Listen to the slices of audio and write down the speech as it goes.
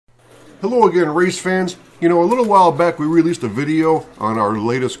Hello again, race fans. You know, a little while back we released a video on our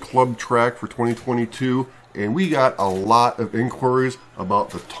latest club track for 2022, and we got a lot of inquiries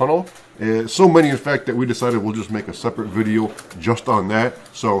about the tunnel. So many, in fact, that we decided we'll just make a separate video just on that.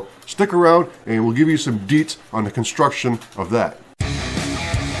 So stick around and we'll give you some deets on the construction of that.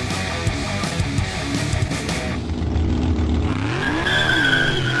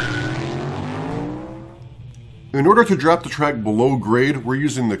 In order to drop the track below grade, we're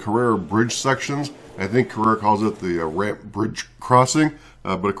using the Carrera bridge sections. I think Carrera calls it the ramp bridge crossing,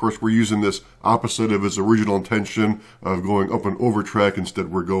 but of course we're using this opposite of its original intention of going up and over track. Instead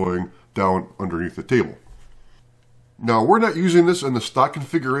we're going down underneath the table. Now we're not using this in the stock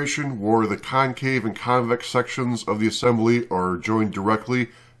configuration where the concave and convex sections of the assembly are joined directly.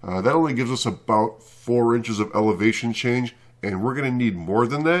 That only gives us about 4 inches of elevation change, and we're going to need more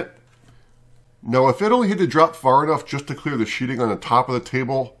than that. Now, if it only had to drop far enough just to clear the sheeting on the top of the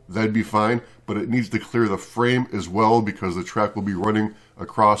table, that'd be fine, but it needs to clear the frame as well because the track will be running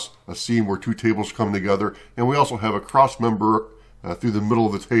across a seam where 2 tables come together, and we also have a cross member through the middle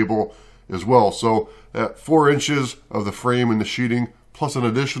of the table as well. So that 4 inches of the frame and the sheeting plus an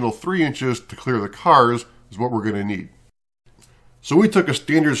additional 3 inches to clear the cars is what we're going to need. So we took a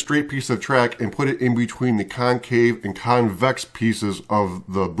standard straight piece of track and put it in between the concave and convex pieces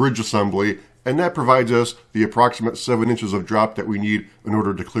of the bridge assembly, and that provides us the approximate 7 inches of drop that we need in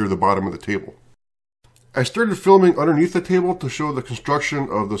order to clear the bottom of the table. I started filming underneath the table to show the construction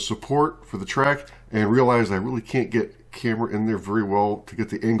of the support for the track and realized I really can't get camera in there very well to get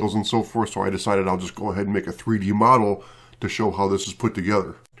the angles and so forth, so I decided I'll just go ahead and make a 3D model to show how this is put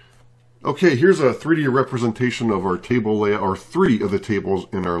together. Okay, here's a 3D representation of our table layout, or 3 of the tables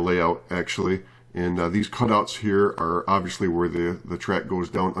in our layout actually. And these cutouts here are obviously where the track goes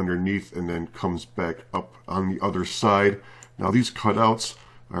down underneath and then comes back up on the other side. Now these cutouts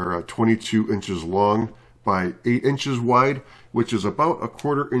are 22 inches long by 8 inches wide, which is about a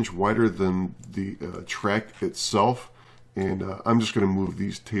 1/4 inch wider than the track itself. And I'm just going to move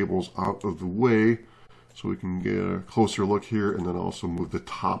these tables out of the way so we can get a closer look here, and then also move the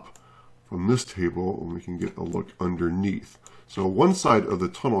top from this table and we can get a look underneath. So one side of the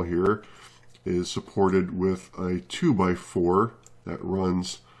tunnel here is supported with a 2x4 that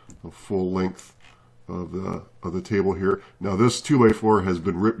runs the full length of the table here. Now this 2x4 has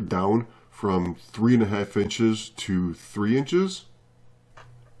been ripped down from 3.5 inches to 3 inches.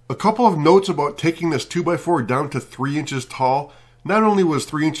 A couple of notes about taking this 2x4 down to 3 inches tall. Not only was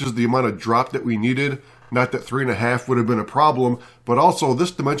 3 inches the amount of drop that we needed, not that 3.5 would have been a problem, but also this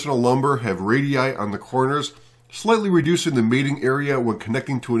dimensional lumber have radii on the corners, slightly reducing the mating area when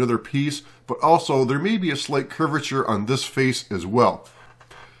connecting to another piece, but also there may be a slight curvature on this face as well.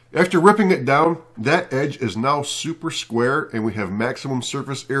 After ripping it down, that edge is now super square and we have maximum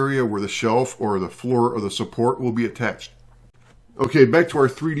surface area where the shelf or the floor or the support will be attached. Okay, back to our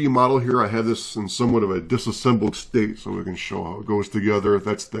 3D model here. I have this in somewhat of a disassembled state so we can show how it goes together.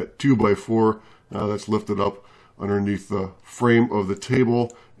 That's that 2x4 that's lifted up underneath the frame of the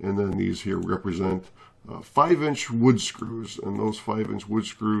table, and then these here represent 5-inch wood screws, and those 5-inch wood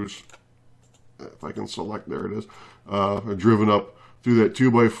screws, if I can select, there it is, are driven up through that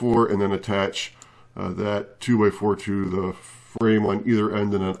 2x4 and then attach that 2x4 to the frame on either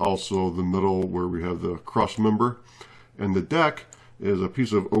end, and then also the middle where we have the cross member. And the deck is a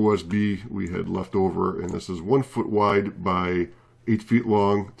piece of OSB we had left over, and this is 1 foot wide by 8 feet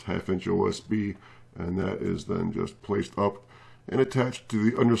long. It's 1/2 inch OSB, and that is then just placed up and attached to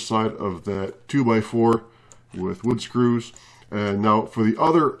the underside of that 2x4 with wood screws. And now for the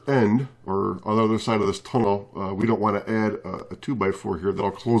other end, or on the other side of this tunnel, we don't want to add a 2x4 here.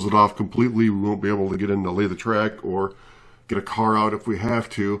 That'll close it off completely. We won't be able to get in to lay the track or get a car out if we have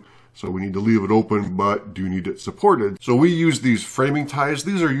to. So we need to leave it open, but do need it supported. So we use these framing ties.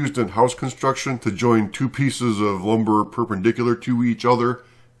 These are used in house construction to join 2 pieces of lumber perpendicular to each other,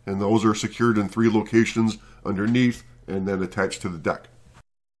 and those are secured in 3 locations underneath and then attached to the deck.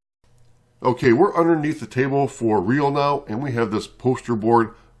 Okay, we're underneath the table for real now, and we have this poster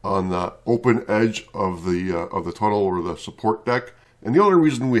board on the open edge of the tunnel or the support deck. And the only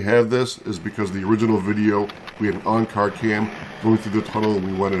reason we have this is because the original video we had an on-car cam going through the tunnel and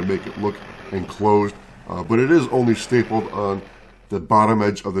we wanted to make it look enclosed, but it is only stapled on the bottom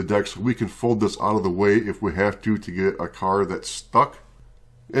edge of the deck, so we can fold this out of the way if we have to get a car that's stuck.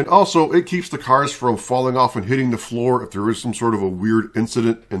 And also, it keeps the cars from falling off and hitting the floor if there is some sort of a weird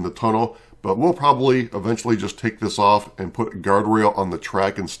incident in the tunnel. But we'll probably eventually just take this off and put a guardrail on the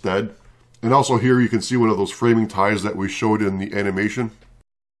track instead. And also here you can see one of those framing ties that we showed in the animation.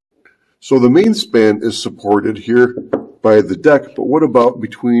 So the main span is supported here by the deck, but what about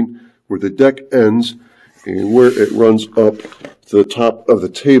between where the deck ends and where it runs up to the top of the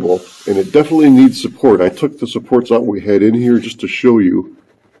table, and it definitely needs support. I took the supports out we had in here just to show you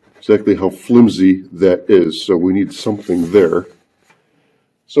exactly how flimsy that is, so we need something there.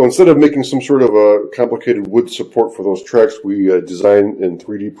 So instead of making some sort of a complicated wood support for those tracks, we designed and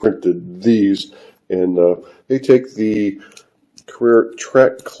 3D printed these, and they take the Carrera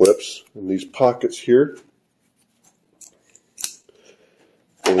track clips in these pockets here,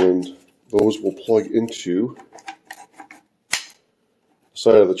 and those will plug into the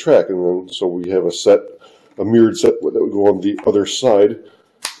side of the track, and then so we have a mirrored set that would go on the other side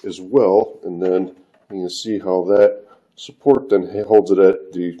as well, and then you can see how that support then holds it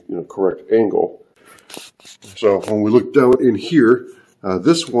at the correct angle. So when we look down in here,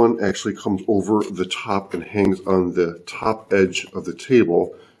 this one actually comes over the top and hangs on the top edge of the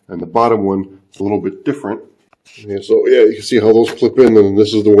table, and the bottom one is a little bit different. And so yeah, you can see how those clip in, and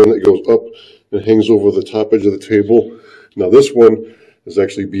this is the one that goes up and hangs over the top edge of the table. Now this one is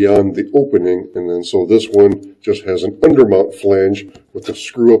actually beyond the opening, and then so this one just has an undermount flange with a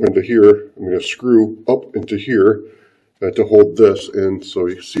screw up into here. I'm going to screw up into here to hold this, and so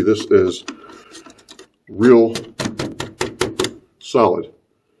you can see this is real solid.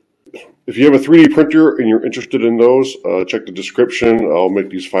 If you have a 3D printer and you're interested in those, check the description. I'll make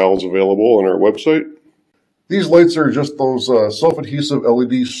these files available on our website. These lights are just those self-adhesive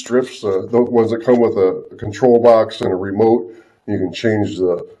LED strips, the ones that come with a control box and a remote. You can change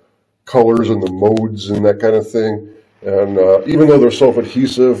the colors and the modes and that kind of thing. And even though they're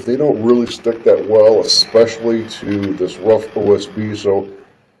self-adhesive, they don't really stick that well, especially to this rough OSB. So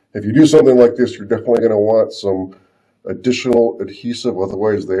if you do something like this, you're definitely going to want some additional adhesive,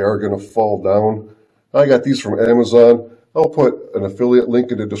 otherwise they are going to fall down. I got these from Amazon. I'll put an affiliate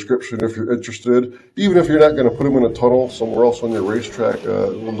link in the description if you're interested. Even if you're not going to put them in a tunnel somewhere else on your racetrack,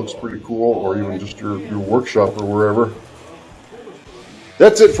 it looks pretty cool, or even just your workshop or wherever.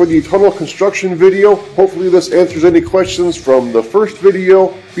 That's it for the tunnel construction video. Hopefully this answers any questions from the first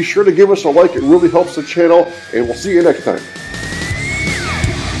video. Be sure to give us a like, it really helps the channel, and we'll see you next time.